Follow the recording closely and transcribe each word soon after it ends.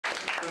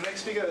The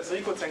next speaker is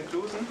Rico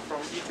Zenklusen from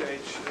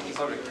ETH in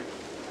Zürich.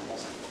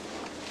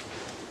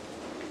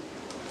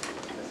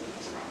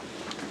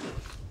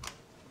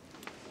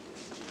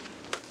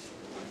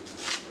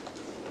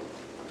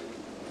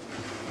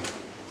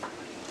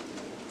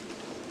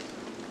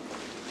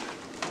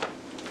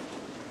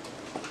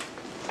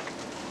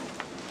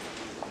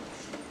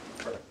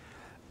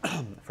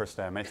 First,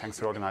 many thanks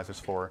to the organizers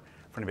for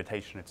the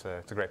invitation. It's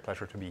a great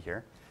pleasure to be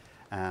here.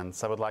 And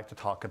so I would like to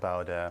talk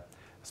about a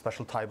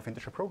special type of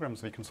integer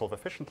programs we can solve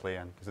efficiently,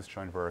 and this is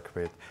joint work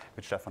with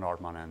Stefan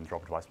Ardman and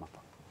Robert Weismatter.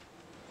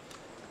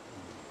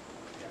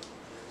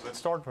 So let's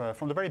start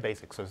from the very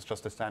basics. So it's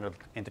just a standard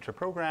integer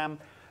program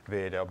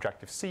with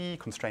objective C,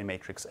 constraint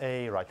matrix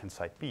A, right-hand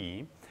side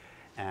B,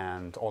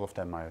 and all of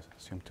them I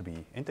assume to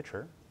be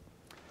integer.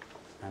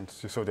 And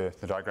so the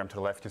diagram to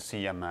the left, you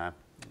see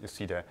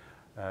the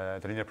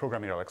linear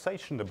programming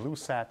relaxation, the blue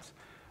set.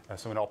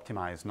 So we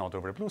optimize not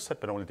over the blue set,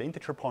 but only the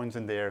integer points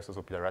in there. So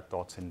there'll be the red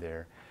dots in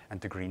there. And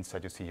the green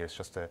set you see here is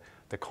just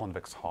the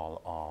convex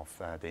hull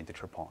of the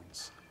integer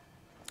points.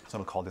 So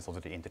we'll call this also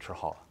the integer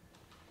hull.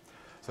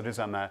 So there's,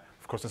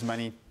 of course, there's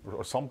many,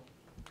 or some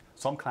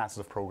classes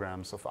of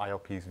programs of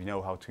ILPs we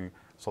know how to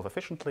solve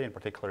efficiently, in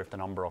particular if the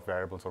number of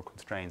variables or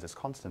constraints is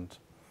constant.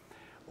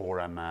 Or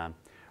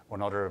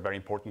another very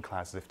important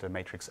class is if the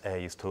matrix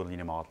A is totally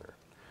linear modular.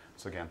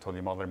 So again,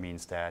 totally modular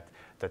means that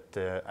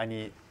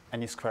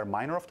any square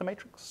minor of the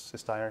matrix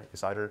is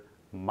either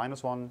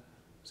 -1,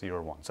 0,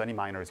 or 1. So any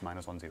minor is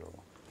 -1, 0,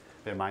 1.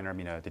 The minor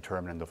mean a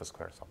determinant of a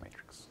square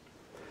submatrix.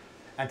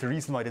 And the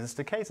reason why this is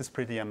the case is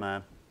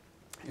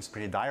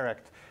pretty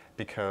direct,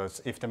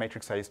 because if the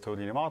matrix A is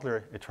totally linear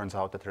modular, it turns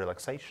out that the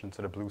relaxation,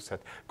 so the blue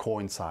set,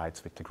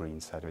 coincides with the green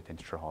set with the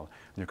integer hull.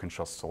 And you can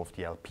just solve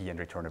the LP and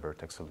return a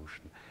vertex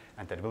solution,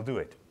 and that will do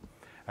it.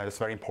 That's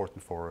very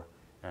important for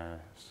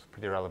it's a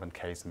pretty relevant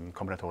case in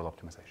combinatorial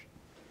optimization.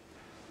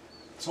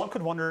 So one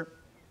could wonder,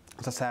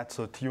 as I said,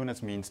 so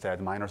T-units means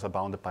that minors are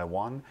bounded by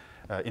 1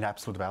 in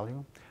absolute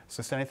value.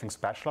 So is there anything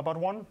special about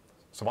 1?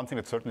 So one thing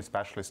that's certainly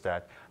special is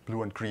that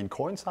blue and green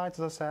coincide,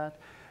 as I said,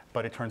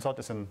 but it turns out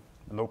there's an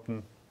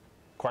open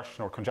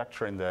question or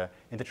conjecture in the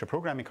integer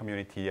programming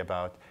community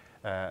about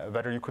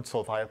whether you could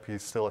solve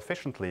ILPs still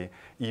efficiently,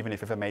 even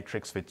if you have a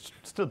matrix with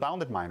still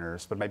bounded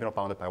minors, but maybe not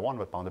bounded by 1,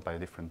 but bounded by a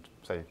different,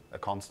 say, a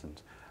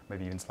constant,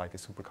 maybe even slightly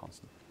super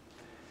constant.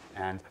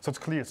 And so it's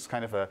clear it's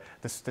kind of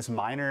this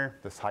minor,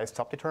 this highest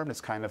subdeterminant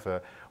is kind of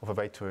a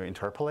way to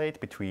interpolate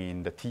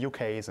between the TU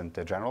case and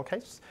the general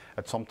case.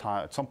 At some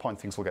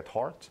point things will get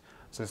hard.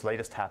 So this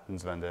latest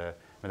happens when the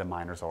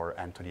minors are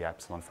n to the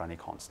epsilon for any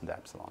constant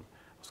epsilon.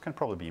 This can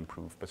probably be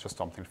improved, but it's just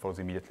something that follows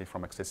immediately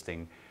from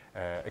existing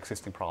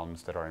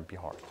problems that are NP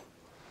hard.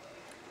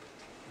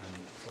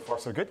 So far,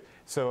 so good.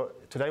 So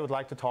today I would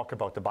like to talk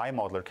about the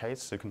bimodular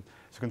case. So you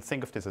can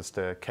think of this as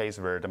the case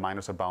where the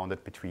minors are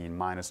bounded between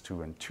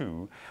 -2 and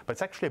 2, but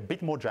it's actually a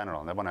bit more general.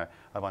 And I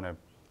want to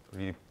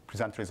really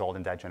present the result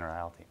in that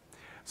generality.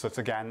 So it's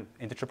again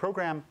integer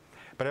program,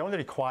 but I only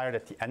require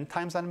that the n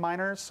times n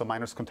minors, so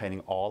minors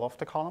containing all of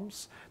the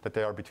columns, that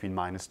they are between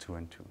 -2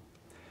 and 2.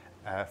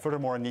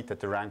 Furthermore, I need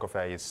that the rank of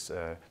A is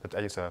that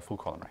A is a full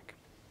column rank.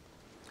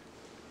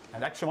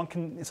 And actually,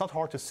 it's not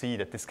hard to see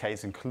that this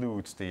case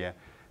includes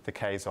the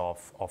case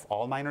of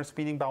all minors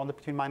being bounded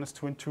between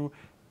 -2 and 2,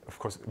 of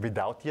course,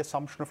 without the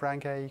assumption of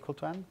rank A equal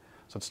to n.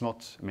 So it's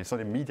not, it's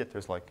not immediate.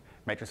 There's like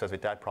matrices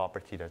with that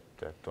property that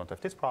don't have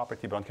this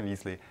property, but one can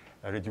easily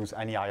reduce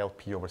any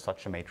ILP over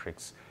such a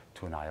matrix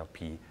to an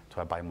ILP,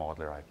 to a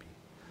bimodular IP.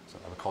 So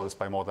I would call this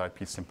bimodular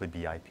IP simply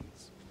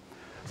BIPs.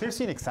 So you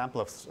see an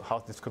example of how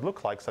this could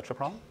look like, such a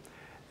problem,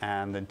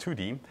 and in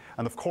 2D.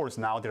 And of course,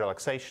 now the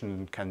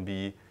relaxation can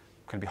be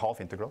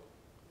half integral.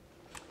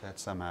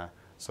 That's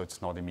so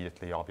it's not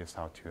immediately obvious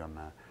how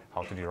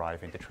to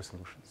derive integer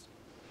solutions.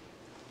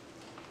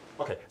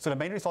 Okay, so the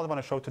main result I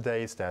want to show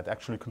today is that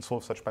actually you can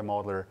solve such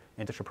bimodular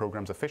integer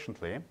programs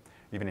efficiently,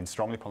 even in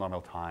strongly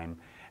polynomial time.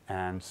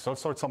 And so I'll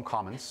start some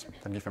comments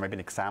and give you maybe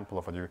an example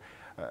of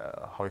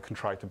how you can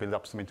try to build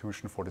up some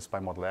intuition for this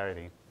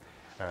bimodularity,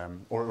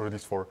 or at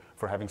least for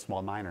having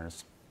small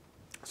minors.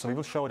 So we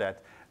will show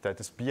that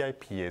this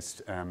BIP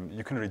is,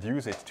 you can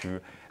reduce it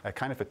to a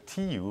kind of a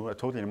TU, a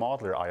totally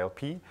modular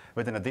ILP,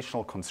 with an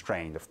additional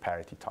constraint of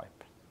parity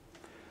type.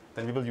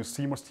 Then we will use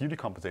CMOS TU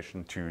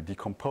decomposition to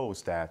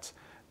decompose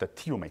the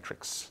TU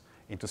matrix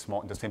into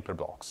simpler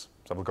blocks.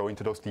 So we'll go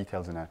into those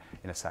details in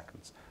a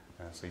second.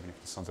 So even if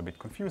this sounds a bit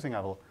confusing,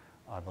 I will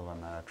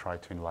try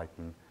to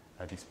enlighten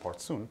these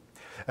parts soon.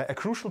 A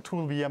crucial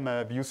tool we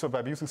use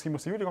by using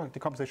CMOS TU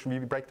decomposition, we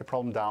break the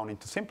problem down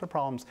into simpler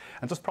problems,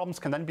 and those problems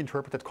can then be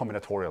interpreted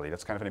combinatorially.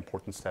 That's kind of an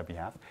important step we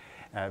have,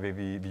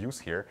 we use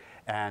here.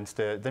 And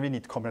then we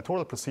need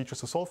combinatorial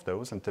procedures to solve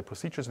those, and the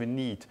procedures we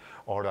need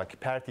are like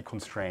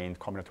parity-constrained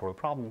combinatorial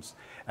problems.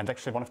 And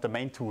actually one of the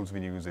main tools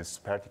we use is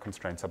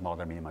parity-constrained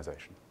submodular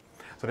minimization.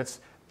 So that's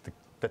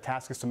the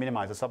task is to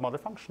minimize a submodular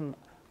function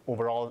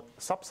over all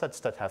subsets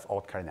that have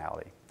odd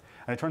cardinality.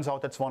 And it turns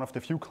out that's one of the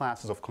few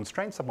classes of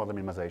constrained submodular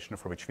minimization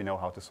for which we know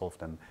how to solve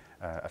them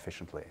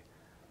efficiently.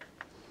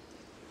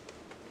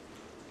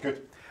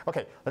 Good.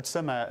 Okay, let's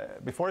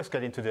before I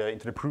get into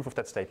the proof of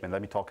that statement,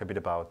 let me talk a bit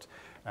about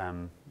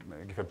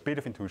give a bit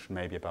of intuition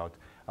maybe about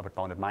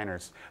bounded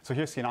minors. So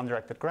here's an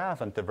undirected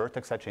graph and the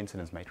vertex edge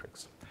incidence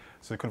matrix.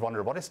 So you could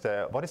wonder what is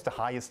the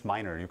highest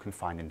minor you can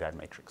find in that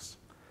matrix.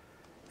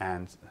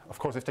 And of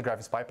course, if the graph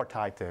is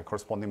bipartite, the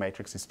corresponding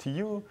matrix is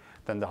TU,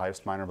 then the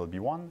highest minor will be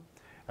 1.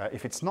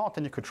 If it's not,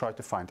 then you could try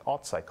to find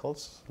odd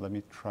cycles. Let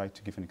me try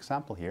to give an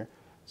example here.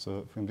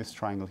 So from this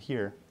triangle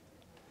here,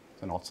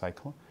 it's an odd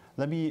cycle.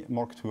 Let me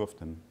mark 2 of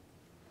them.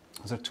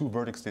 Those are 2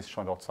 vertex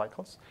disjoint odd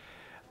cycles.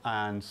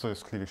 And so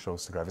this clearly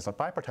shows the graph is not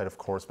bipartite, of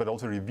course, but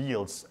also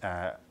reveals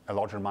a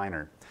larger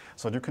minor.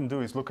 So what you can do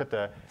is look at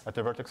the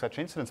vertex edge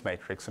incidence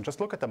matrix and just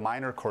look at the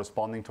minor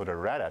corresponding to the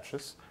red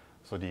edges.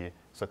 So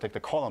take the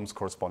columns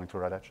corresponding to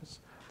red edges.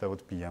 That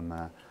would be,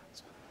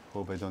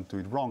 hope I don't do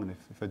it wrong, and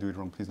if I do it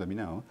wrong, please let me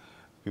know.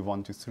 It would be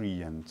 1, 2,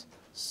 3, and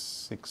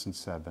 6, and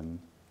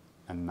 7,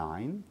 and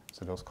 9,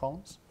 so those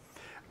columns.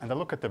 And I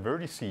look at the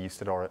vertices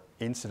that are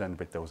incident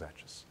with those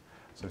edges.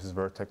 So this is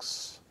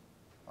vertex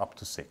up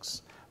to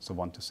 6, so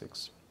 1 to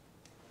 6.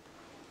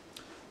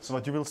 So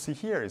what you will see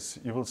here is,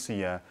 you will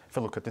see, if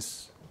I look at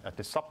this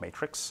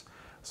submatrix,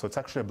 so it's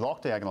actually a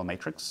block diagonal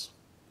matrix,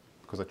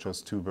 because I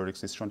chose 2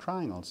 vertex disjoint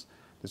triangles.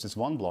 This is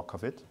one block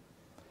of it,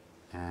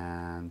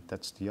 and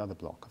that's the other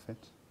block of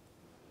it.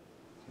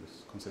 So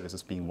this, consider this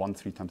as being 1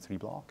 3 times 3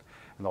 block,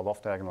 and all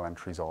off-diagonal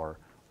entries are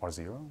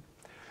 0.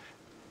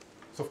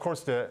 So of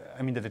course, the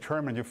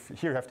determinant,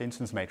 here you have the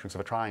incidence matrix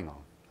of a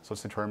triangle. So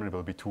its determinant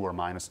will be 2 or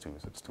minus 2,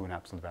 so it's 2 in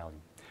absolute value.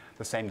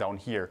 The same down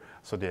here,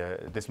 so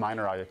this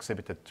minor I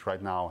exhibited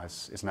right now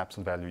is an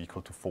absolute value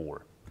equal to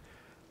 4.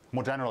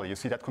 More generally, you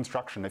see that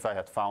construction, if I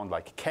had found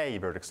like k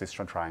vertex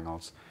disjoint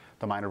triangles,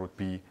 the minor would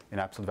be in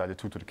absolute value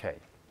 2 to the k.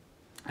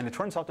 And it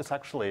turns out it's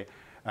actually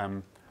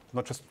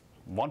not just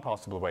one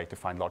possible way to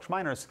find large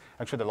minors.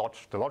 Actually,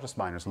 the largest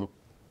minors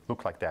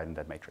look like that in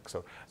that matrix.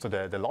 So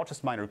the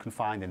largest minor you can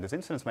find in this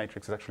incidence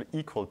matrix is actually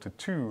equal to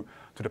 2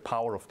 to the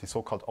power of the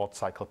so-called odd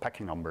cycle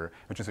packing number,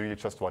 which is really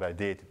just what I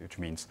did, which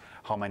means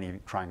how many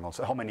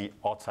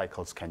odd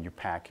cycles can you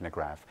pack in a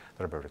graph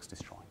that are vertex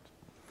disjoint.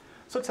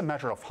 So it's a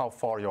measure of how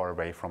far you are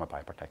away from a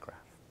bipartite graph.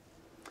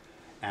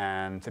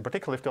 And in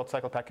particular, if the odd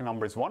cycle packing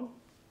number is 1,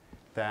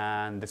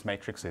 then this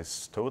matrix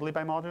is totally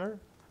bimodular.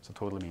 So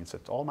totally means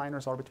that all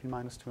minors are between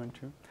minus 2 and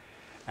 2.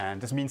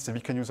 And this means that we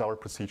can use our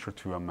procedure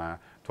to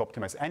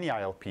optimize any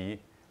ILP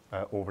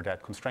over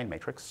that constraint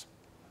matrix.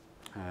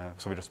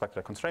 So with respect to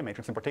the constraint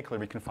matrix, in particular,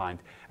 we can find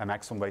a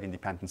maximum weight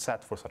independent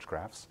set for such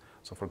graphs.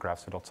 So for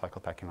graphs with odd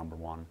cycle packing number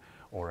 1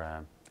 or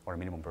a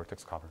minimum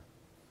vertex cover.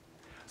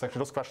 So actually,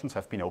 those questions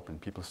have been open.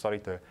 People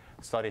studied the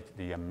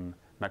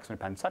maximum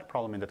independent set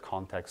problem in that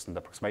context, and the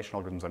approximation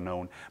algorithms are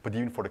known. But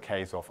even for the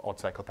case of odd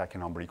cycle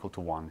packing number equal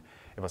to 1,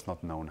 it was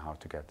not known how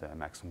to get the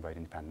maximum weight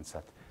independent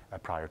set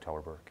prior to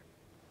our work.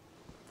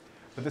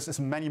 But this is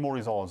many more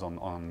results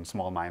on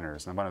small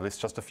minors, and I'm going to list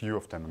just a few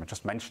of them. I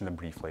just mention them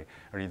briefly.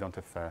 I really don't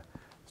have,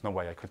 there's no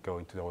way I could go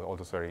into all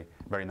those very,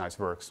 very nice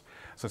works.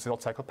 So it's the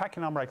odd cycle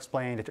packing number I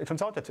explained. It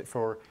turns out that if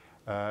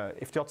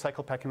the odd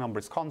cycle packing number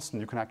is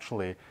constant, you can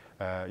actually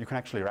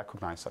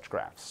recognize such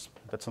graphs.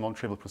 That's a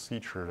non-trivial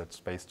procedure that's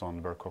based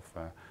on work of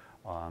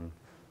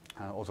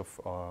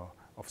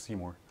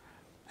Seymour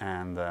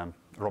and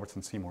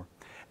Robertson Seymour.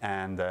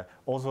 And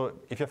also,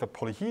 if you have a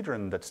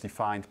polyhedron that's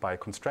defined by a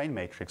constraint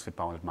matrix with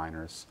bounded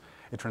minors,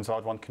 it turns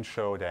out one can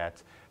show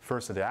that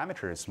first the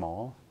diameter is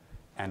small,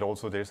 and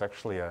also there's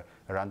actually a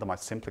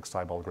randomized simplex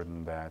type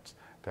algorithm that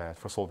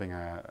for solving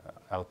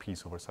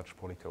LPs over such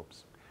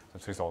polytopes.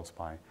 That's results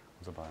by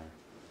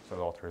the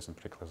authors, in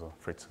particular so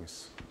Fritz,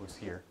 who's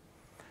here.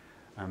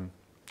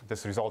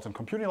 This results in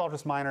computing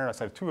largest minor. I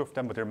said 2 of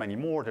them, but there are many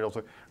more. There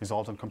also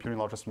results in computing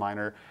largest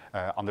minor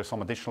under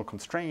some additional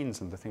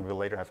constraints, and I think we'll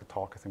later have a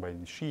talk, I think, by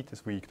the sheet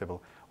this week that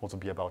will also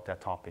be about that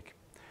topic.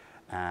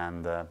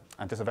 And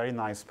there's a very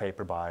nice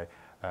paper by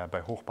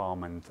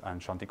Hochbaum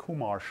and Shanti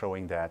Kumar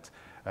showing that,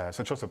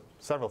 so it shows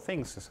several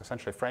things. It's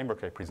essentially a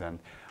framework they present,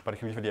 but I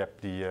can give you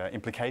the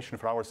implication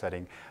for our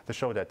setting. They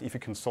show that if you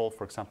can solve,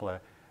 for example,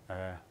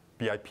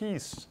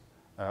 BIPs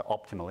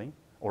optimally,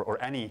 or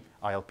any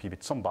ILP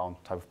with some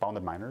type of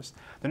bounded minors,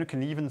 then you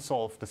can even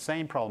solve the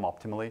same problem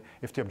optimally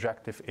if the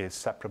objective is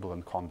separable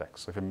and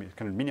convex. So if you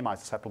can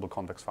minimize the separable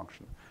convex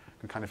function, you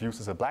can kind of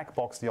use as a black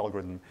box the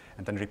algorithm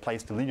and then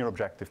replace the linear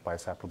objective by a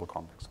separable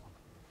convex one.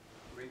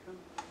 Rico?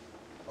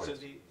 So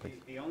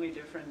the only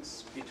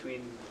difference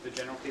between the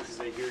general case is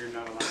that here you're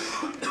not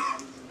allowing minor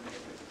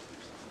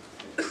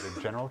ones.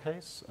 The general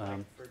case?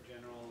 Like for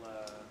general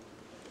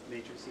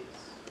matrices?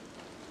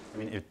 I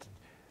mean,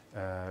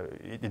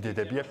 the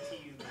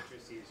TU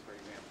matrices, for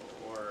example,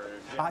 or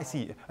I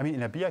see. I mean,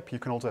 in a BIP, you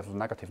can also have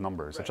negative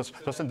numbers. Right. So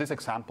just in this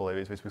example,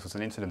 it was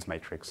an incidence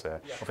matrix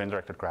of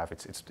indirected graph.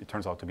 It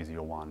turns out to be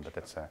 0, 1, but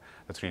that's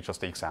really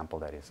just the example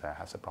that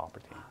has a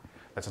property.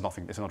 That's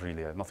nothing. It's not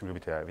really nothing to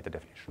do with the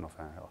definition of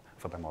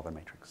a bimodular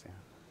matrix. Yeah.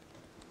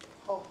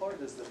 How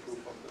hard is the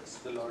proof of this?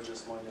 The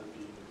largest minor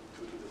being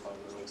 2 to the 5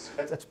 rows.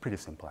 That's pretty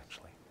simple,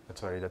 actually.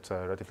 That's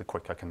relatively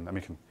quick. I mean,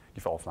 we can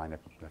give offline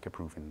like a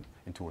proof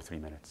in 2 or 3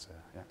 minutes.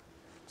 Yeah.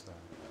 It's,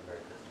 very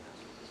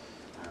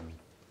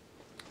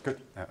good.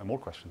 Good. More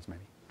questions,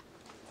 maybe.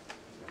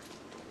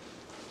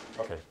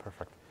 Okay,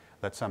 perfect.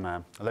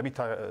 Let me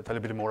tell you a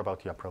bit more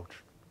about the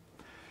approach.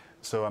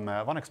 So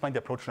I want to explain the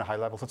approach on a high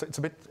level. So it's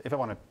a bit, it's a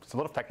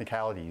lot of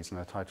technicalities, and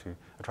I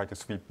try to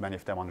sweep many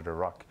of them under the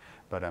rug.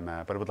 But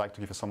I would like to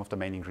give you some of the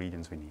main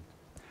ingredients we need.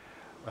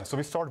 So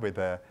we start with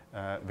a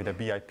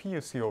BIP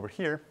you see over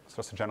here. It's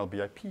just a general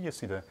BIP. You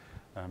see the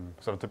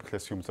so I typically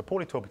assume it's a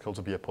polytope. It could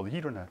also be a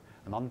polyhedron,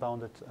 an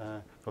unbounded. It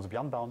could also be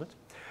unbounded.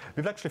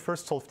 We'll actually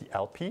first solve the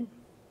LP.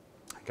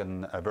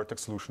 Again, a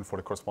vertex solution for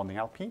the corresponding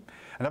LP.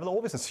 And I will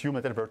always assume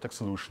that the vertex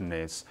solution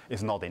is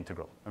not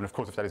integral. And of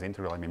course, if that is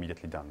integral, I'm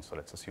immediately done. So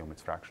let's assume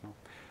it's fractional.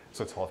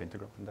 So it's half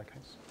integral in that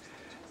case.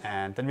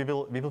 And then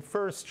we will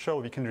first show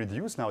we can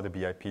reduce now the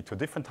BIP to a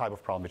different type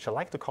of problem, which I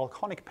like to call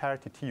conic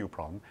parity TU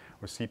problem,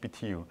 or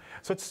CPTU.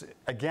 So it's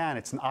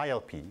an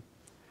ILP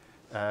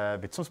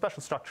with some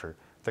special structure.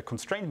 The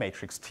constraint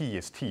matrix T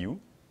is TU.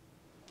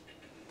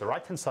 The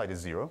right-hand side is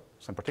 0.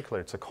 So in particular,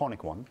 it's a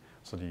conic one.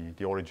 So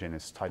the origin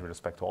is tied with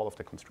respect to all of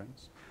the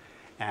constraints.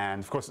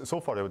 And of course, so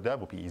far that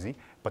would be easy.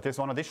 But there's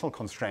one additional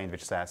constraint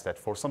which says that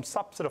for some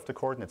subset of the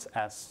coordinates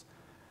S,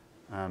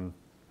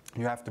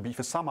 you have to be, if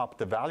you sum up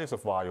the values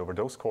of y over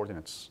those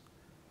coordinates,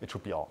 it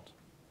should be odd.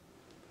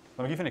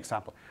 Let me give you an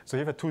example. So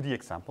you have a 2D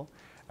example.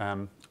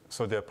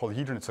 So the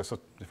polyhedron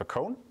is a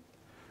cone.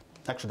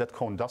 Actually, that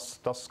cone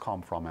does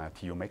come from a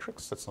TU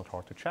matrix. That's not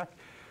hard to check.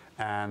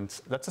 And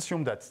let's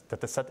assume that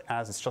the set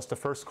S is just the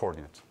first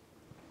coordinate.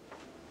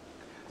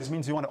 This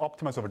means you want to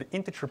optimize over the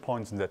integer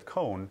points in that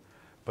cone,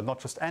 but not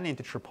just any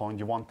integer point.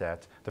 You want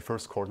that the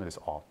first coordinate is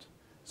odd.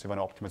 So you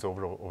want to optimize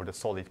over the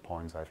solid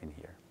points I have in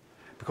here.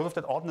 Because of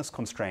that oddness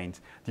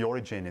constraint, the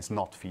origin is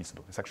not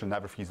feasible. It's actually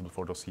never feasible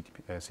for those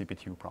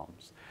CPTU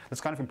problems.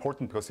 That's kind of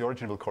important because the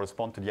origin will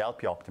correspond to the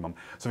LP optimum.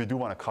 So we do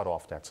want to cut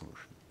off that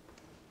solution.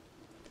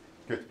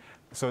 Good.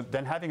 So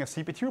then having a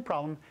CPTU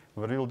problem,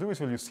 what we will do is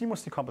we'll use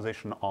seamless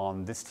decomposition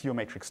on this TU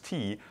matrix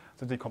T.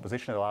 So the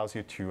decomposition allows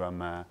you to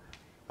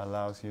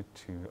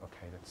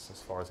okay, that's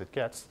as far as it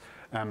gets,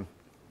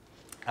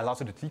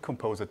 allows you to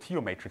decompose a TU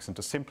matrix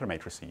into simpler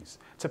matrices.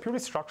 It's a purely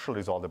structural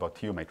result about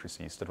TU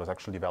matrices that was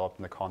actually developed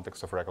in the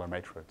context of regular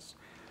matrices.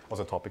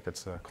 Also a topic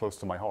that's close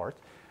to my heart,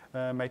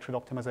 matrix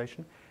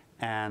optimization.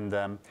 And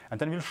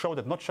then we'll show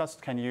that not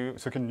just can you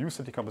use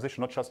the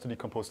decomposition not just to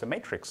decompose the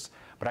matrix,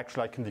 but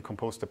actually I can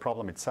decompose the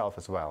problem itself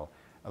as well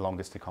along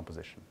this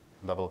decomposition.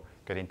 And I will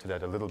get into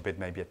that a little bit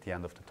maybe at the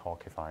end of the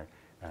talk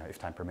if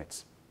time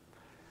permits.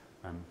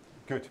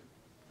 Good.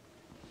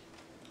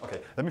 Okay,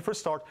 let me first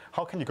start.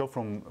 How can you go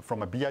from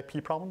a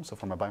BIP problem, so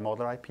from a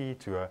bimodular IP,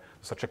 to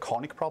such a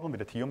conic problem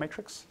with a TU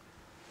matrix?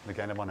 And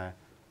again, I want to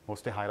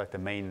mostly highlight the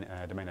main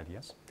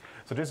ideas.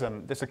 So there's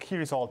a key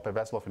result by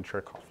Veselov and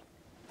Cherkov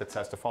that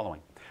says the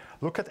following.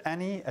 Look at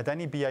any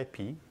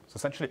BIP. So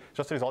essentially,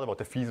 just a result about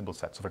the feasible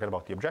set. So forget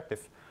about the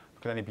objective.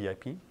 Look at any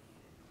BIP.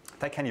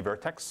 Take any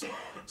vertex.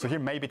 So here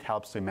maybe it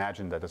helps to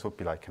imagine that this would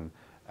be like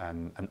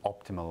an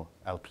optimal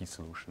LP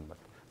solution,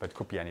 but it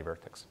could be any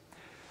vertex.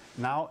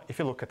 Now, if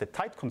you look at the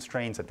tight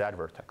constraints at that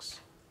vertex,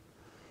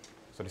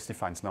 so this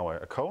defines now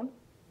a cone,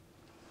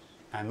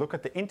 and look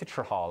at the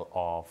integer Hall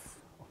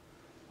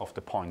of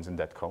the points in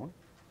that cone,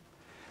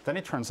 then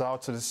it turns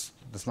out, so this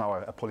is now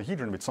a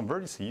polyhedron with some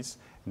vertices.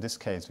 In this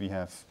case, we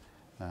have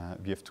 2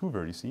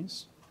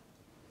 vertices.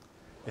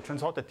 It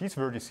turns out that these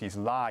vertices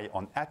lie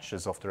on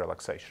edges of the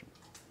relaxation,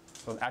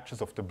 so on edges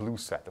of the blue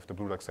set, of the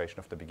blue relaxation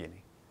of the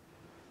beginning.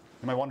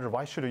 You might wonder,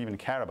 why should I even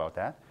care about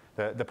that?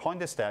 The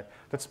point is that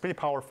that's pretty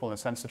powerful in the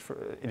sense that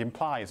it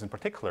implies, in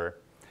particular,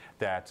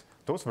 that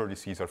those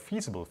vertices are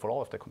feasible for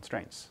all of the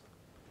constraints.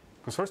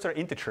 Because first they're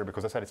integer,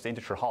 because I said it's the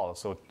integer Hall,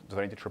 so those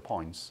are integer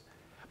points.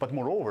 But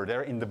moreover,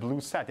 they're in the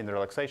blue set in the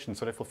relaxation,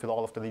 so they fulfill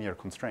all of the linear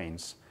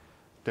constraints.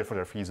 Therefore,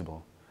 they're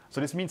feasible.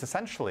 So this means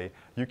essentially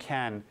you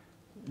can,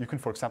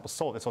 for example,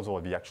 solve. That's also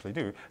what we actually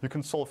do. You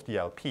can solve the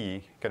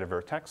LP, get a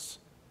vertex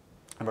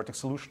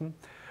solution.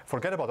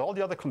 Forget about all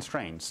the other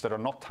constraints that are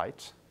not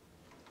tight.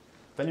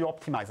 Then you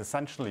optimize,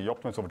 essentially, you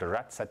optimize over the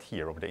red set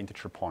here, over the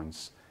integer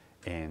points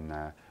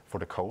for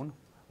the cone,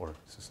 or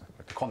this is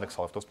like the convex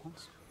Hall of those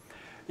points.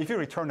 If you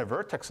return an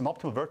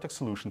optimal vertex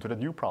solution to the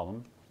new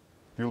problem,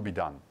 you'll be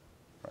done,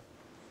 right?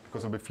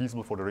 Because it'll be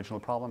feasible for the original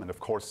problem. And of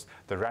course,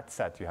 the red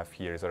set you have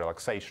here is a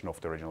relaxation of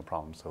the original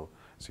problem. So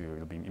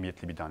you'll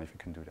immediately be done if you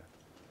can do that.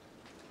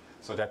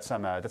 So that's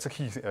a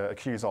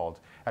key result.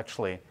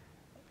 Actually,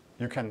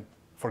 you can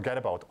forget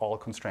about all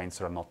constraints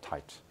that are not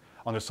tight.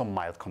 Under some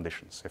mild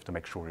conditions, you have to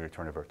make sure you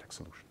return a vertex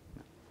solution.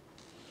 Yeah.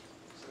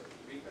 So,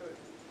 Rico,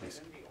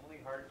 isn't the only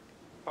hard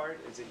part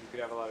is that you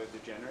could have a lot of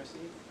degeneracy?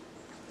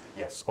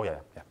 Yes. Oh, yeah.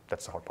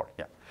 That's the hard part.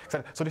 Yeah.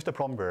 So this is the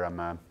problem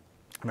where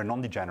we're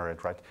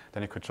non-degenerate, right?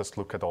 Then you could just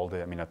look at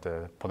at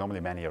the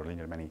polynomially many or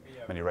linear many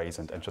arrays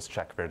and just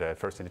check where the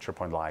first integer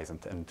point lies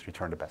and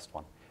return the best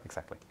one.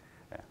 Exactly.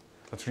 Yeah.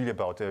 It's really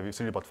about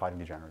finding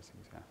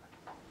degeneracies. Yeah.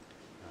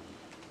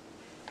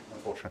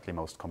 Unfortunately,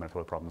 most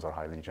combinatorial problems are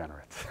highly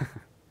degenerate.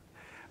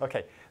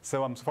 Okay,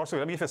 so first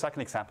let me give you a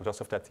second example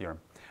just of that theorem.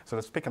 So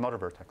let's pick another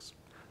vertex.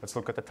 Let's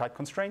look at the tight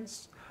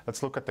constraints.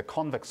 Let's look at the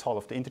convex hull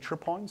of the integer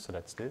point. So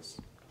that's this.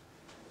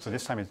 So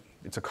this time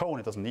it's a cone.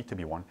 It doesn't need to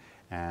be one.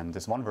 And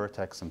there's one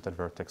vertex, and that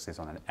vertex is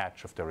on an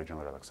edge of the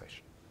original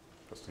relaxation.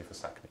 Just to give a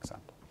second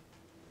example.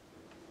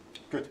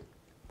 Good.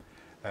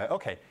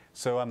 Okay,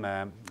 so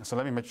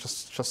let me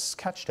just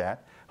sketch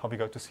that, how we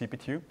go to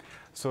CP2.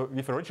 So we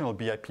have original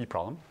BIP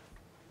problem.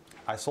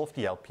 I solve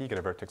the LP, get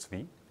a vertex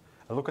V.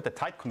 I look at the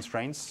tight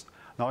constraints.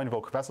 Now I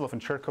invoke Veselov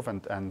and Cherkov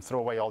and throw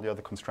away all the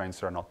other constraints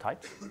that are not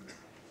tight.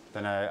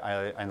 Then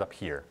I end up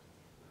here.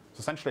 So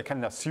essentially I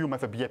can assume I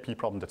have a BIP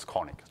problem that's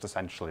conic. It's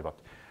essentially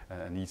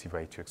an easy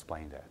way to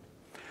explain that.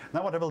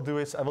 Now what I will do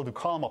is I will do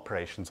column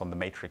operations on the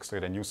matrix to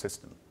get a new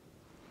system.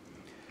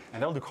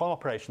 And I will do column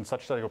operations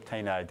such that I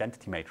obtain an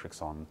identity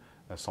matrix on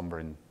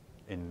somewhere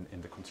in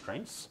the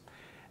constraints.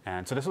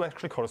 And so this will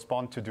actually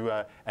correspond to do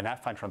an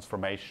affine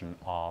transformation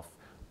of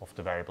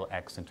the variable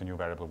x into new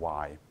variable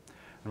y.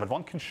 And what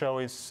one can show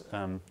is,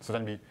 so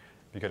then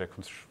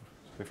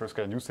we first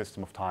get a new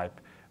system of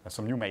type,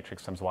 some new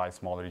matrix times y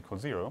smaller or equal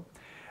 0.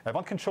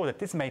 One can show that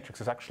this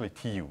matrix is actually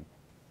TU.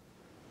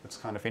 It's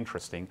kind of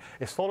interesting.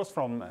 It follows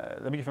from,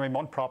 let me give you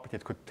one property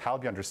that could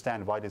help you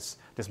understand why this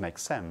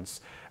makes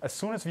sense. As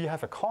soon as we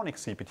have a conic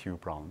CP2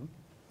 problem,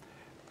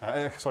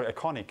 a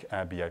conic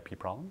BIP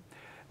problem,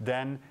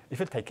 then if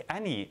you take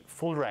any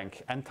full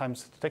rank n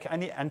times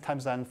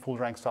n full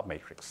rank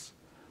submatrix,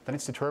 then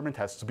its determinant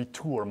has to be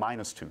 2 or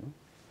minus 2,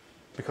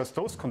 because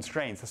those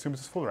constraints, assume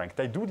it's full rank,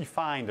 they do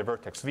define the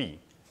vertex V.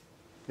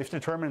 If the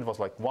determinant was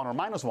like 1 or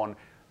minus 1,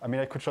 I mean,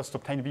 I could just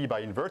obtain V by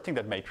inverting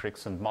that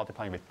matrix and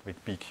multiplying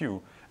with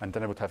BQ, and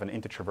then I would have an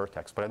integer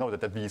vertex. But I know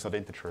that V is not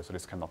integer, so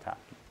this cannot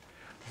happen.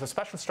 There's a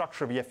special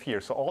structure we have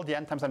here. So all the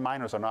n times n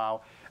minors are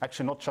now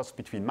actually not just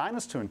between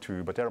minus 2 and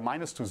 2, but they're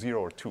minus 2, 0,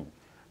 or 2.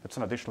 That's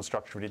an additional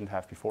structure we didn't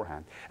have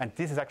beforehand. And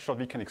this is actually what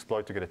we can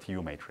exploit to get a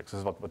TU matrix.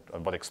 This is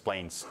what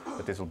explains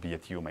that this will be a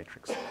TU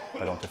matrix.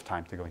 I don't have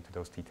time to go into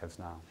those details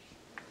now.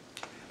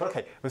 But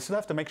okay, we still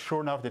have to make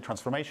sure now of the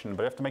transformation,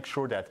 but we have to make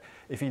sure that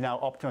if we now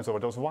optimize over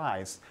those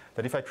y's,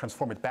 that if I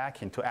transform it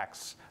back into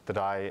x, that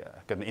I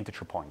get an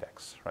integer point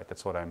x, right?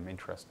 That's what I'm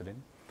interested in.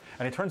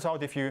 And it turns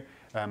out if you,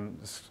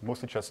 it's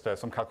mostly just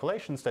some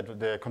calculations, that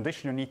the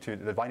condition you need to,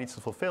 that y needs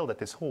to fulfill that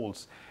this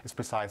holds is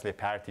precisely a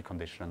parity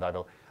condition.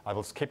 And I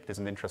will skip this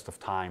in the interest of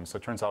time. So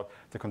it turns out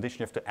the condition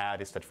you have to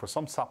add is that for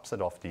some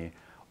subset of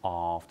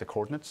the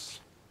coordinates,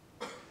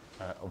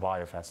 y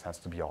of s has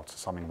to be odd. So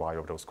summing y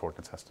over those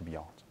coordinates has to be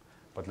odd.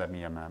 But let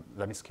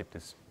me skip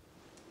this.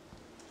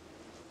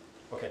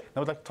 Okay,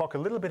 now I'd like to talk a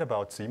little bit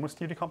about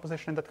CMOS-TU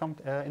decomposition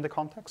in the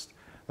context.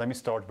 Let me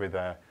start with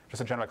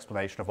just a general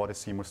explanation of what is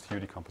CMOS-TU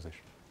decomposition.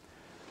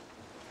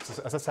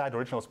 So, as I said,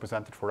 originally was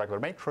presented for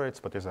regular matrices,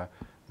 but there's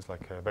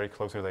like a very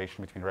close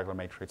relation between regular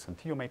matrices and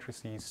TU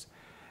matrices.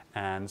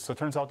 And so it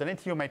turns out that any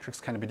TU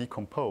matrix can be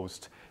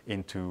decomposed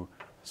into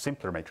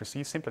simpler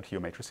matrices, simpler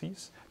TU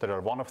matrices that are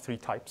one of 3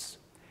 types,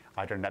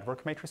 either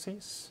network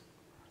matrices.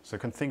 So you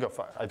can think of,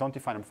 I don't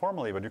define them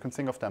formally, but you can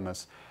think of them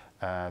as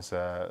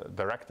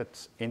directed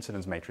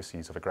incidence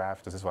matrices of a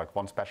graph. This is like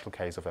one special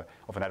case of a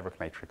network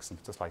matrix, and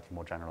it's a slightly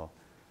more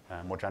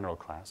general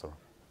class, or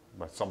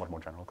somewhat more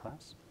general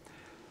class.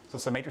 So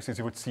some matrices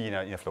you would see in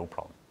a flow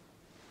problem.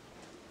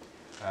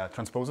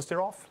 Transposers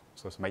thereof,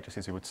 so some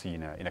matrices you would see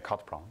in a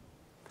cut problem.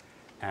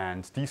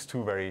 And these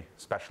 2 very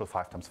special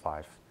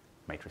 5x5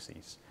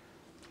 matrices.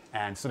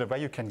 And so the way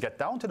you can get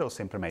down to those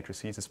simple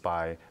matrices is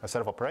by a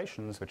set of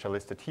operations, which are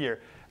listed here.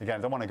 Again,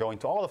 I don't want to go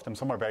into all of them.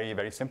 Some are very,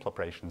 very simple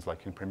operations,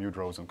 like you can permute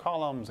rows and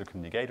columns, you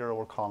can negate a row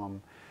or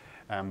column.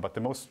 But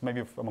the most,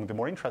 maybe among the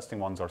more interesting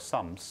ones are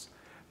sums.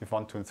 You have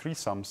 1, 2, and 3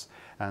 sums,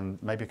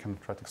 and maybe you can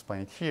try to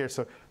explain it here.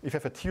 So if you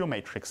have a TU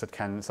matrix such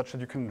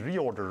that you can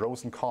reorder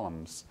rows and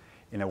columns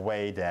in a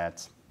way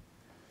that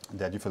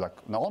you feel like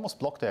an almost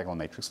block diagonal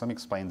matrix. Let me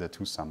explain the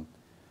 2 sum.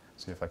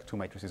 So you have like 2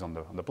 matrices on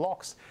the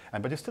blocks,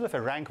 but you still have a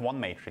rank 1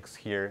 matrix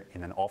here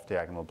in an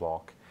off-diagonal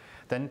block.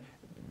 Then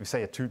we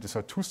say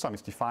so 2 sum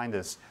is defined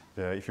as,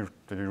 if you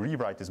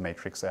rewrite this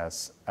matrix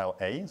as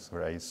LA, so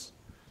where A is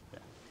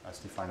as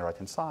defined on the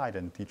right-hand side,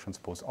 and D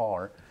transpose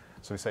R.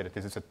 So we say that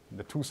this is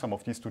the 2 sum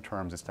of these 2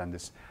 terms is then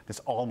this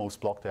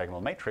almost block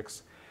diagonal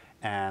matrix.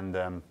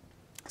 And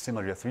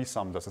similarly, a 3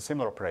 sum does a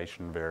similar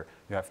operation where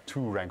you have 2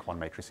 rank 1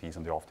 matrices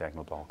on the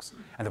off-diagonal blocks.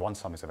 And the 1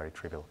 sum is a very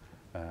trivial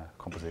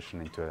composition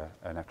into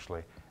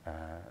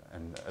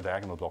a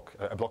diagonal block,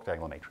 a block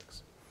diagonal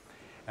matrix.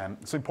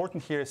 So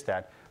important here is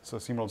that, so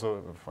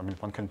also, I mean,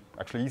 one can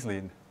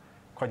actually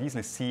quite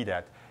easily see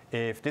that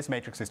if this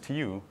matrix is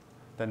TU,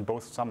 then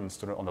both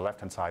sums on the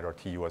left-hand side are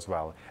TU as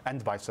well,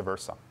 and vice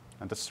versa.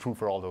 And that's true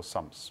for all those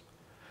sums.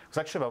 Because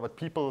actually what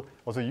people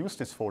also use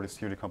this for, this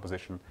TU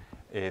decomposition,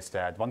 is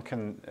that one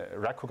can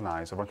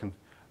recognize, or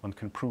one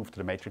can prove that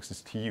the matrix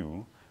is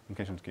TU. One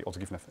can also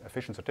give an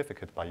efficient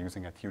certificate by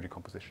using a TU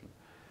decomposition.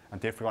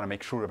 And therefore, you want to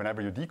make sure that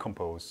whenever you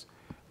decompose,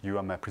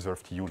 you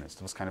preserve TU-ness.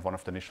 That was kind of one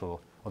of the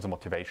initial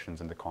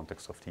motivations in the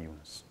context of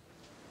TU-ness.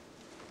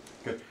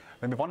 Good.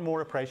 Maybe one more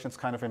operation that's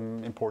kind of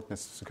important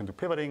is you can do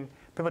pivoting.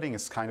 Pivoting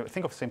is kind of,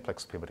 think of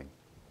simplex pivoting.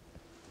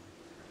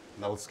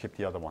 And I'll skip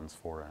the other ones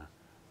for,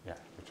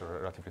 which are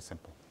relatively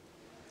simple.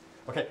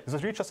 Okay, this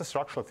is really just a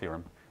structural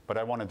theorem, but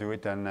I want to do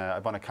it, and I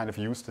want to kind of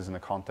use this in the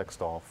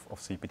context of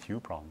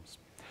CP2 problems.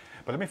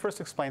 But let me first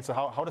explain, so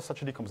how does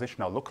such a decomposition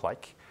now look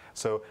like?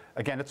 So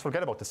again, let's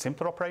forget about the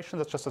simpler operations.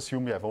 Let's just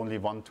assume we have only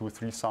 1, 2,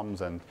 3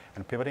 sums and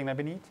pivoting that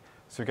we need.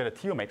 So you get a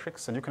TO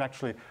matrix, and you can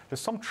actually,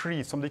 there's some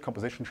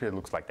decomposition tree that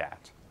looks like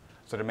that.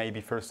 So there may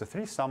be first a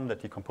 3-sum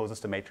that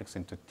decomposes the matrix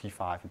into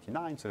T5 and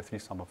T9. So the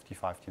 3-sum of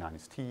T5, T9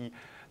 is T.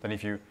 Then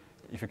if you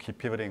keep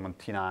pivoting on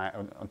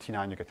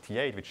T9, you get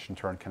T8, which in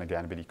turn can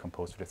again be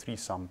decomposed with a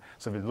 3-sum.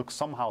 So it will look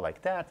somehow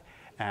like that.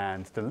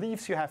 And the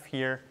leaves you have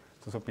here,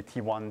 so this would be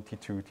T1,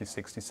 T2, T6,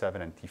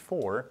 T7, and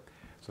T4.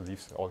 So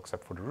leaves all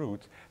except for the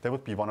root. That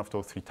would be one of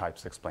those 3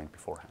 types explained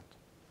beforehand.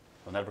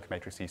 So network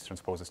matrices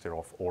transposes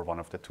thereof, or one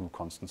of the 2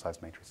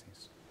 constant-sized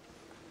matrices.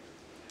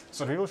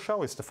 So what we will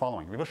show is the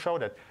following. We will show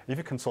that if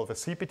you can solve a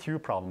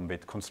CP2 problem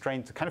with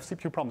constraints, the kind of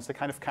CP2 problems, they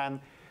kind of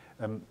can,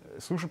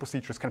 solution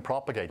procedures can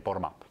propagate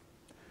bottom-up.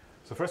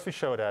 So first we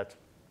show that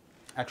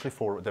actually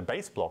for the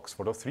base blocks,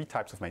 for those 3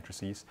 types of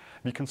matrices,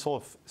 we can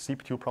solve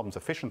CP2 problems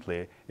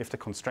efficiently if the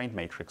constraint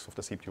matrix of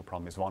the CP2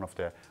 problem is one of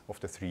the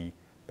 3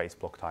 base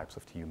block types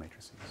of TU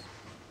matrices.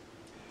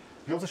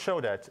 We also show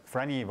that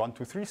for any 1,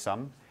 2, 3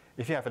 sum,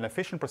 if you have an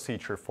efficient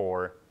procedure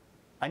for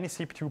any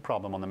CP2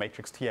 problem on the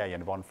matrix TA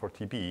and one for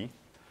TB,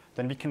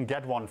 then we can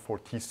get one for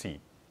TC,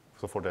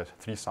 so for the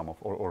 3 sum of,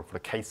 or for the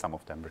K sum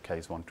of them, where K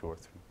is 1, 2, or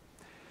 3.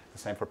 The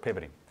same for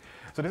pivoting.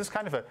 So this is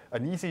kind of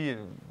an easy,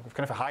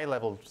 kind of a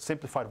high-level,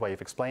 simplified way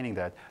of explaining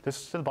that. There's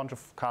still a bunch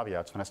of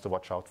caveats one has to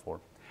watch out for.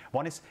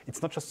 One is,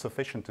 it's not just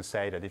sufficient to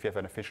say that if you have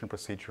an efficient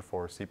procedure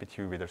for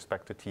CP2 with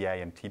respect to TA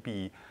and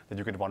TB, that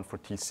you get one for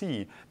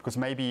TC, because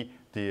maybe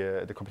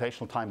the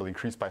computational time will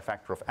increase by a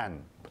factor of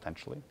n,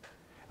 potentially.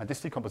 And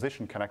this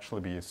decomposition can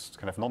actually be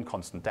kind of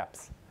non-constant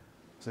depth.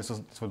 So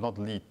this will not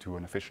lead to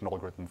an efficient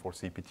algorithm for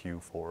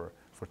CP2 for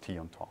T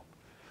on top.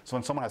 So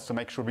when someone has to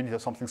make sure we need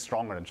something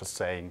stronger than just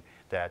saying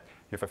that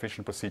you have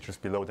efficient procedures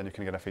below, then you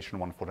can get an efficient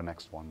one for the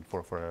next one, for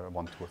a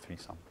 1, 2, or 3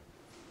 sum.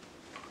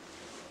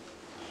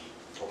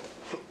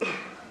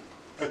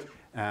 Good.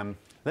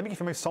 Let me give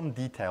you some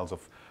details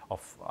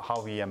of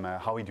how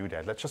we do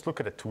that. Let's just look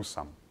at a 2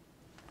 sum.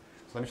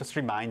 So let me just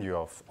remind you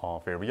of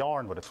where we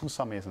are and what a 2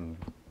 sum is, and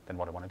then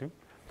what I want to do.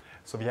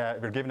 So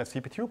we're given a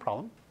CP2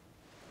 problem.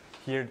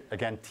 Here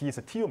again, T is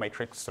a TO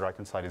matrix. The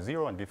right-hand side is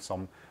 0, and we have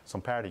some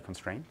parity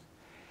constraint.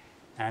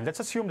 And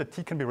let's assume that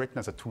T can be written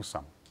as a 2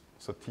 sum.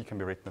 So T can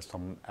be written as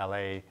some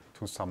LA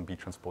 2 sum B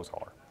transpose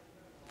R.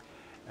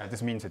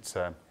 This means it's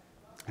an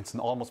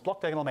almost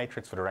block diagonal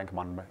matrix with a rank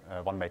 1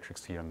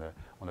 matrix here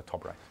on the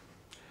top right.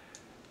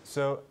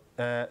 So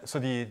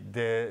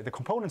the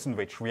components in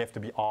which we have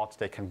to be odd,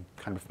 they can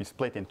kind of be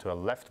split into a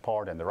left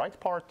part and the right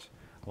part.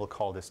 We'll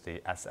call this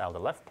the SL the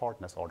left part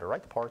and SR the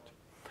right part.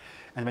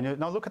 And when you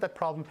now look at that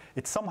problem,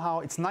 it's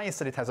nice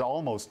that it has an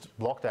almost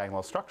block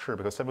diagonal structure,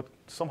 because that would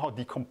somehow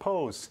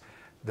decompose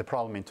the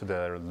problem into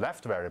the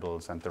left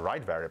variables and the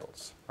right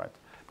variables, right?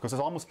 Because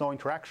there's almost no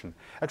interaction.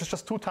 And there's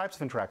just 2 types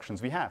of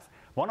interactions we have.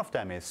 One of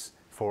them is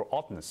for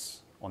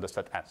oddness on the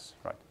set S,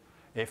 right?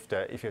 If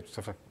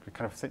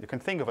you can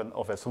think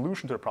of a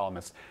solution to the problem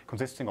as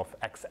consisting of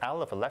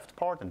XL of a left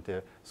part and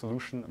the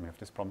solution, I mean, of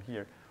this problem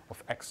here,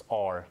 of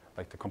XR,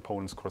 like the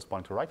components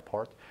corresponding to the right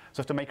part. So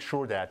you have to make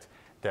sure that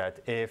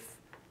if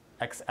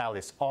XL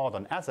is odd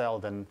on SL,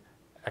 then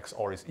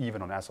XR is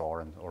even on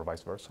SR, or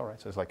vice versa, right?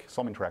 So there's like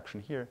some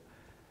interaction here.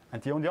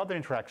 And the only other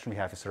interaction we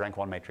have is the rank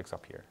 1 matrix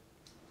up here.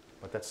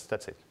 But that's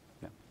it.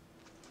 Yeah.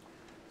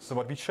 So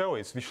what we show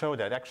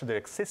that actually there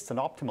exists an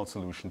optimal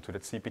solution to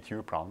that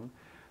CP2 problem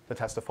that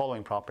has the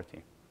following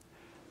property.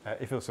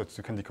 If also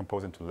you can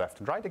decompose into left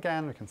and right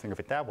again, we can think of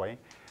it that way.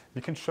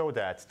 We can show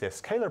that the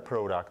scalar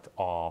product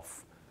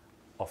of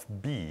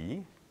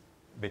B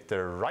with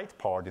the right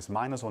part is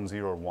 -1,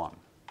 0, 1.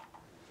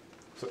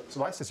 So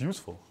why is this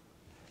useful?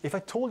 If I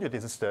told you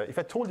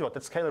what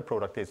that scalar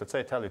product is, let's say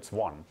I tell you it's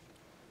 1,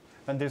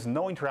 then there's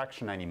no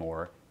interaction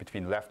anymore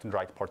between left and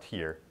right part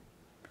here,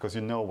 because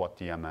you know what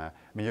you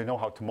know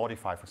how to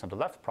modify, for example,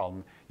 the left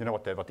problem. You know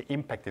what the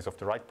impact is of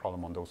the right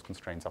problem on those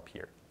constraints up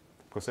here,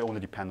 because they only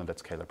depend on that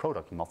scalar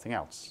product and nothing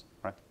else,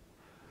 right?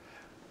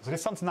 So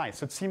this sounds nice.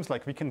 So it seems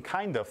like we can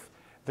there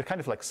are kind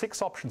of like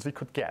 6 options we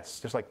could guess.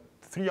 There's like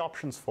 3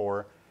 options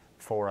for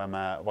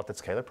what that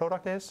scalar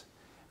product is,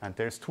 and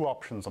there's 2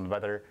 options on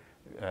whether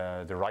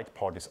the right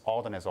part is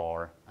odd on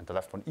SR and the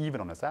left one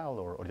even on SL,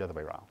 or the other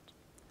way around.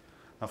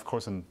 Now, of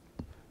course, a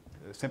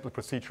simple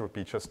procedure would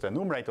be just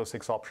enumerate those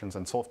 6 options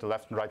and solve the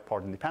left and right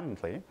part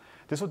independently.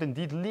 This would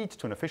indeed lead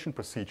to an efficient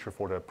procedure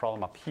for the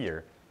problem up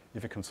here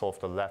if you can solve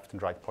the left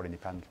and right part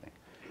independently.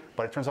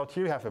 But it turns out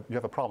here you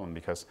have a problem,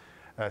 because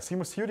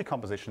seamless TU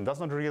decomposition does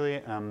not really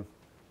and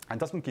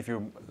doesn't give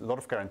you a lot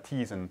of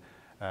guarantees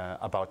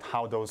about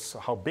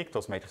how big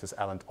those matrices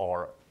L and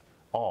R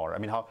are. I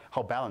mean,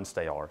 how balanced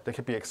they are. They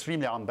could be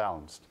extremely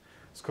unbalanced.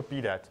 This could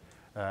be that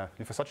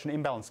if it's such an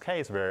imbalanced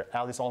case where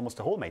L is almost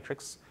a whole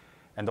matrix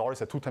and R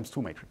is a 2 times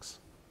 2 matrix.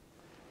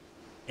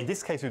 In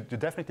this case, you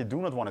definitely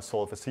do not want to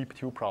solve a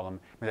CP2 problem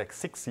with like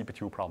 6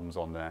 CP2 problems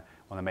on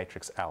the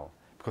matrix L,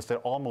 because they're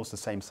almost the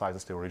same size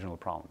as the original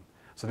problem.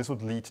 So this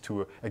would lead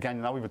to, again,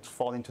 now we would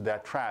fall into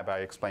that trap I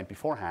explained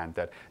beforehand,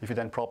 that if you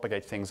then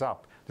propagate things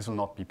up, this will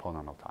not be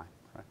polynomial time.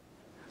 Right?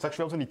 So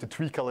actually we also need to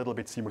tweak a little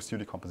bit Seymour-Stewart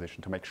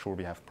decomposition to make sure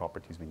we have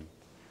properties we need.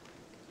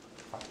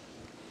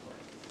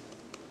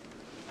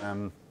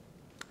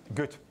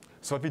 Good.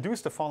 So what we do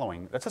is the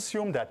following. Let's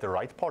assume that the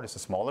right part is the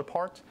smaller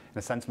part, in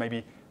a sense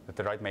maybe that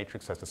the right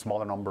matrix has the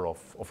smaller number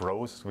of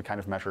rows. We kind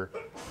of measure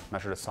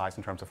the size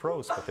in terms of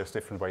rows, but there's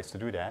different ways to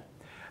do that.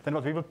 Then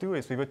what we would do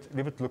is we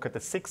would look at the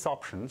 6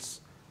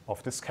 options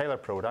of the scalar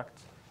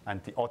product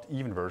and the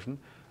odd-even version,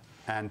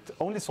 and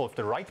only solve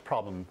the right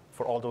problem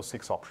for all those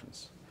 6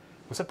 options.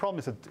 Because that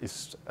problem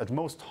is at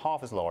most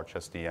half as large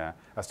as the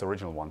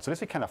original one. So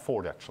this we can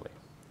afford actually.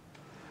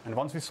 And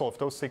once we solve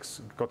those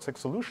 6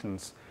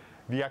 solutions,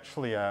 we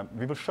actually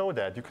we will show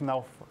that you can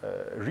now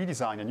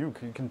redesign you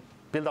can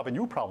build up a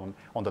new problem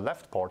on the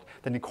left part,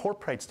 then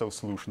incorporates those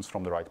solutions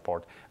from the right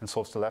part and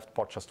solves the left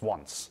part just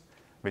once,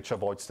 which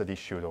avoids that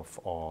issue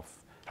of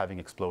having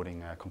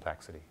exploding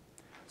complexity.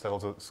 So I'll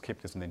also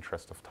skip this in the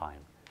interest of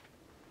time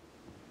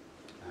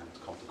and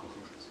come to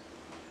conclusions.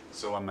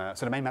 So,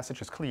 so the main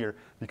message is clear.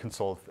 We can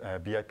solve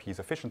BIPs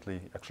efficiently,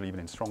 actually even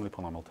in strongly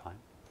polynomial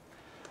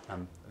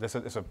time. There's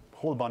a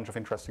whole bunch of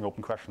interesting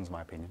open questions, in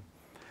my opinion.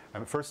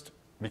 First,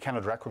 we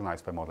cannot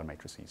recognize bimodular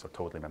matrices or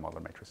totally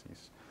bimodular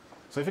matrices.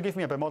 So if you give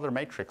me a bimodular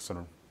matrix,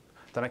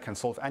 then I can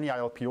solve any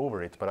ILP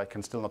over it, but I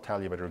can still not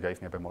tell you whether you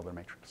gave me a bimodular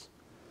matrix.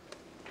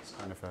 It's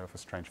kind of a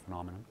strange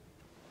phenomenon.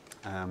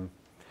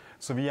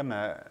 So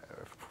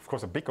of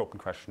course, a big open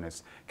question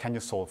is, can you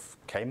solve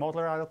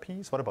K-modular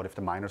ILPs? What about if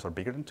the minors are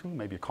bigger than 2,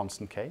 maybe a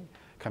constant K?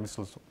 Can we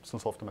still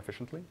solve them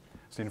efficiently?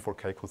 So even for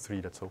K equals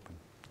 3, that's open.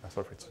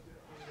 Sorry, Fritz.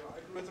 Your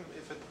algorithm,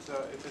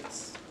 if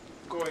it's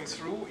going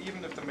through,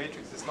 even if the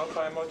matrix is not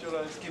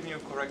bimodular, it's giving you a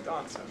correct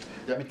answer.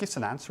 Yeah, it gives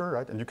an answer,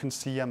 right? And you can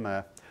see,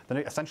 then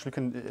essentially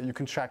you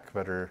can check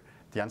whether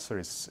the answer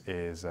is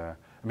I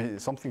mean,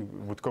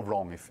 something would go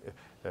wrong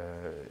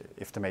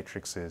if the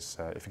matrix is,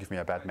 if you give me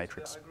a bad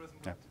matrix. The algorithm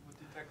would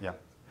detect yeah.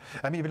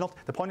 that. I mean,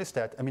 the point is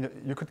that, I mean,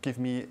 you could give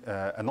me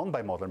a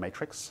non-bimodular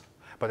matrix,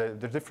 but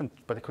they're different,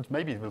 but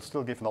it will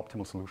still give an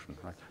optimal solution,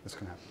 right? This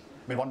can happen.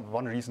 I mean,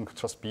 one reason could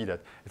just be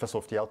that if I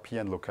solve the LP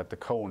and look at the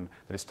cone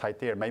that is tight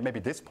there, maybe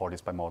this part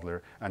is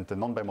bimodular and the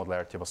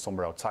non-bimodularity was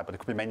somewhere outside, but there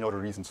could be many other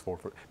reasons for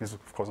this would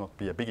of course not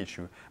be a big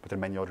issue, but there are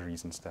many other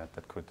reasons that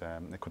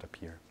could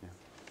appear. Yeah.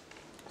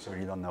 So we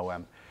really don't know.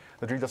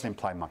 That really doesn't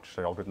imply much.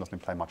 The algorithm doesn't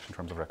imply much in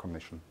terms of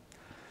recognition.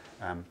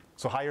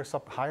 So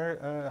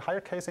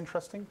higher K is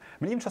interesting.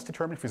 I mean, even just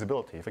determine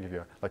feasibility. If I give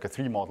you like a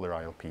 3 modular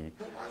ILP,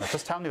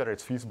 just tell me whether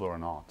it's feasible or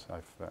not. I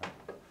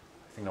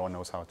think no one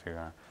knows how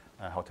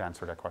to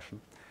answer that question.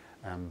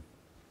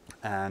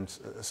 And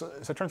so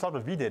it turns out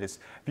what we did is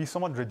we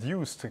somewhat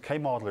reduced the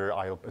K-modular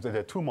ILP,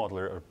 the 2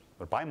 modular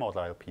or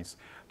bimodular ILPs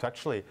to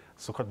actually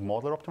so-called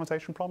modular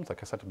optimization problems.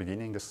 Like I said at the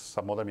beginning, this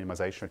submodular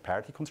minimization with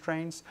parity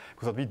constraints.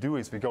 Because what we do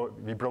is we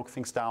broke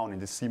things down in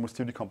this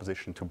Seymour-Stewart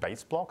decomposition to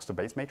base blocks, to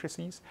base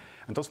matrices,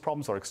 and those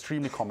problems are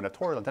extremely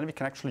combinatorial. And then we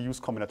can actually use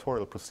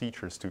combinatorial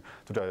procedures to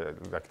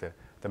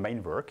the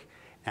main work.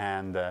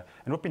 And it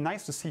would be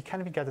nice to see,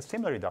 can we get a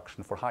similar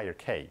reduction for higher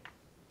K?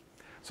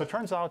 So it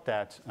turns out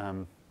that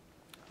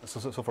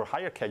so for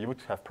higher K, you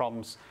would have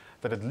problems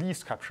that at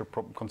least capture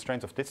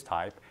constraints of this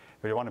type,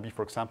 where you want to be,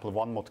 for example,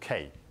 1 mod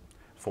K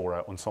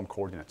for on some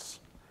coordinates.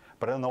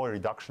 But I don't know a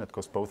reduction that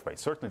goes both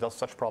ways. Certainly,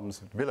 such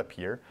problems will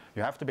appear.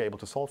 You have to be able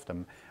to solve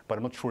them, but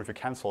I'm not sure if you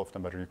can solve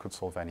them, whether you could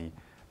solve any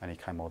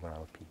K-modular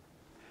LP.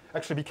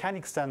 Actually, we can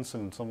extend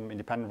some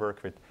independent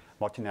work with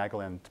Martin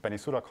Nagel and Benny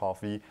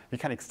Surakov. We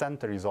can extend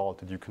the result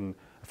that you can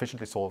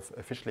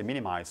efficiently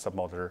minimize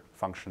submodular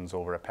functions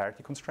over a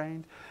parity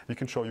constraint. We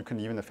can show you can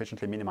even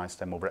efficiently minimize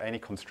them over any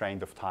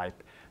constraint of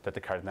type that the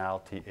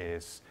cardinality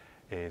is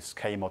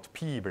K mod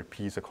P, where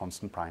P is a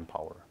constant prime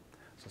power.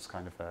 So it's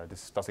kind of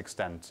this does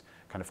extend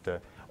kind of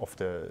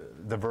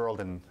the world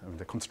and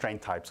the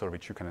constraint types over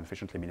which you can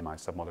efficiently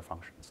minimize submodular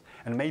functions,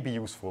 and may be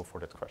useful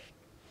for that question.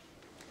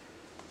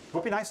 It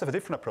would be nice to have a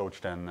different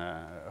approach than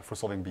for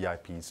solving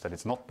BIPs, that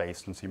it's not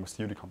based on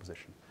Seymour-Stewart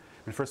decomposition.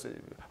 I mean, first,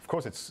 of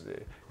course, it's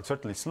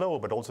certainly slow,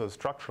 but also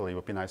structurally, it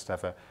would be nice to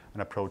have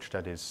an approach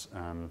that is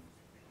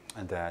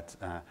that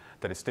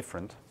is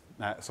different.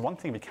 So one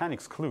thing we can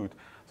exclude,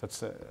 so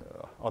it's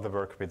other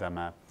work with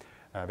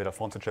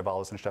Alfonso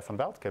Ceballos and Stefan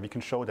Weltke, we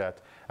can show that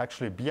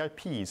actually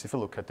BIPs, if you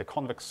look at the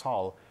convex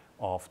hull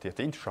of the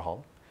integer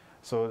hull,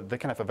 so they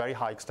can have a very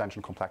high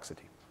extension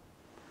complexity.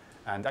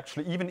 And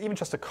actually, even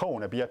just a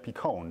cone, a BIP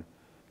cone,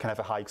 can have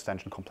a high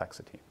extension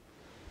complexity.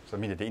 So I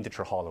mean the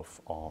integer hull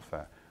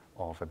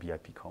of a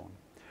BIP cone.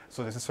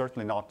 So this is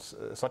certainly not,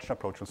 such an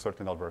approach will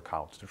certainly not work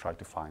out to try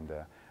to find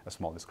a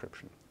small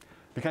description.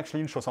 We can actually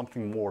even show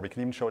something more. We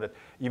can even show that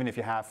even if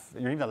you're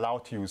even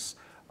allowed to use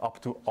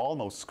up to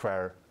almost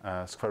square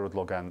root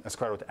log n,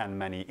 square root n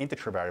many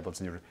integer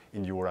variables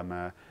in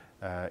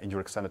your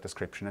extended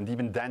description, and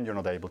even then you're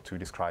not able to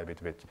describe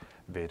it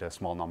with a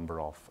small number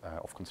of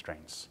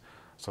constraints.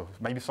 So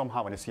maybe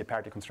somehow when you see a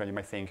parity constraint, you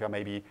might think, oh,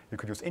 maybe you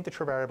could use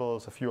integer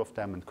variables, a few of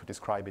them, and could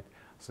describe it.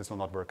 So this will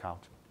not work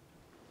out.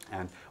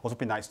 And also, it'd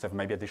be nice to have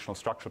maybe additional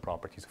structural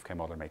properties of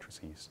K-modular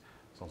matrices.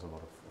 There's also a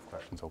lot of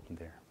questions open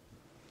there.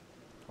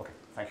 Okay,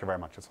 thank you very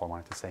much. That's all I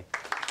wanted to say.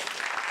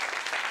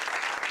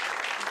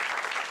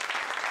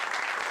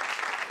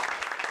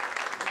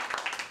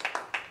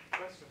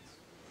 Questions?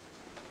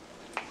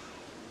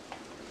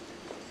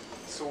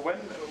 So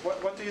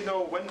what do you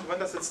know, when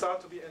does it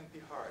start to be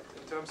NP hard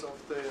in terms of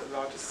the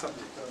largest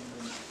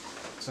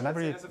subdeterminant? So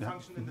as a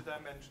function in the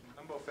dimension,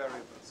 number of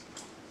variables.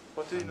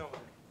 What do you know?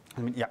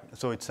 I mean, yeah,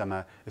 so it's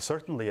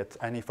certainly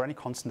for any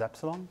constant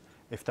epsilon,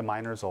 if the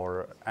minors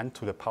are n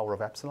to the power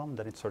of epsilon,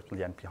 then it's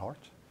certainly NP hard.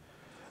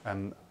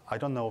 I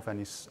don't know of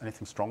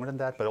anything stronger than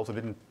that, but also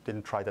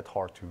didn't try that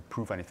hard to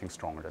prove anything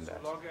stronger than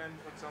that. Log n,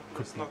 for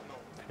example, is not known.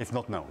 It's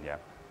not known, yeah,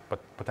 but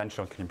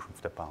potential can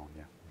improve the bound,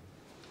 yeah.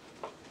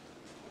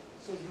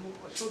 So you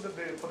showed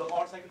that for the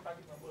odd cycle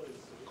packet number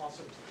is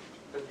constant,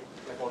 that you,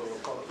 like all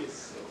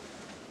is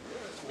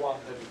 1,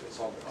 then you can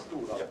solve it, 2,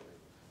 rather.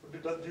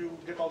 But do you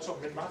get also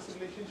a min-mass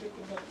relationship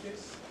in that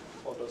case,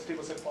 or the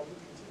stable set problem?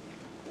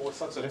 Or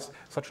such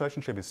such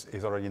relationship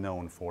is already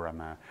known for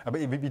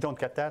we don't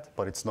get that,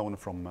 but it's known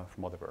from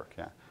other work.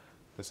 Yeah,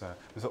 there's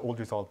an old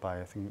result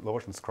by I think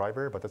Lowers and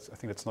Scriber, but I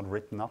think it's not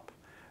written up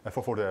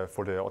for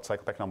the odd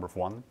cycle packet number of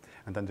 1.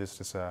 And then there's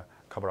this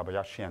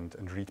Kabarabayashi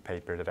and Reed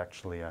paper that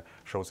actually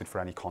shows it for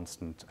any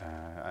constant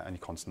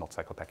odd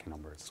cycle packet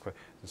number. It's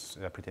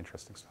pretty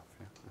interesting stuff.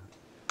 Yeah.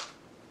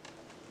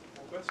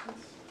 More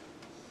questions?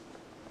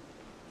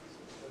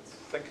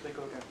 Thank you,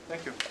 Rico, again.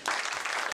 Thank you.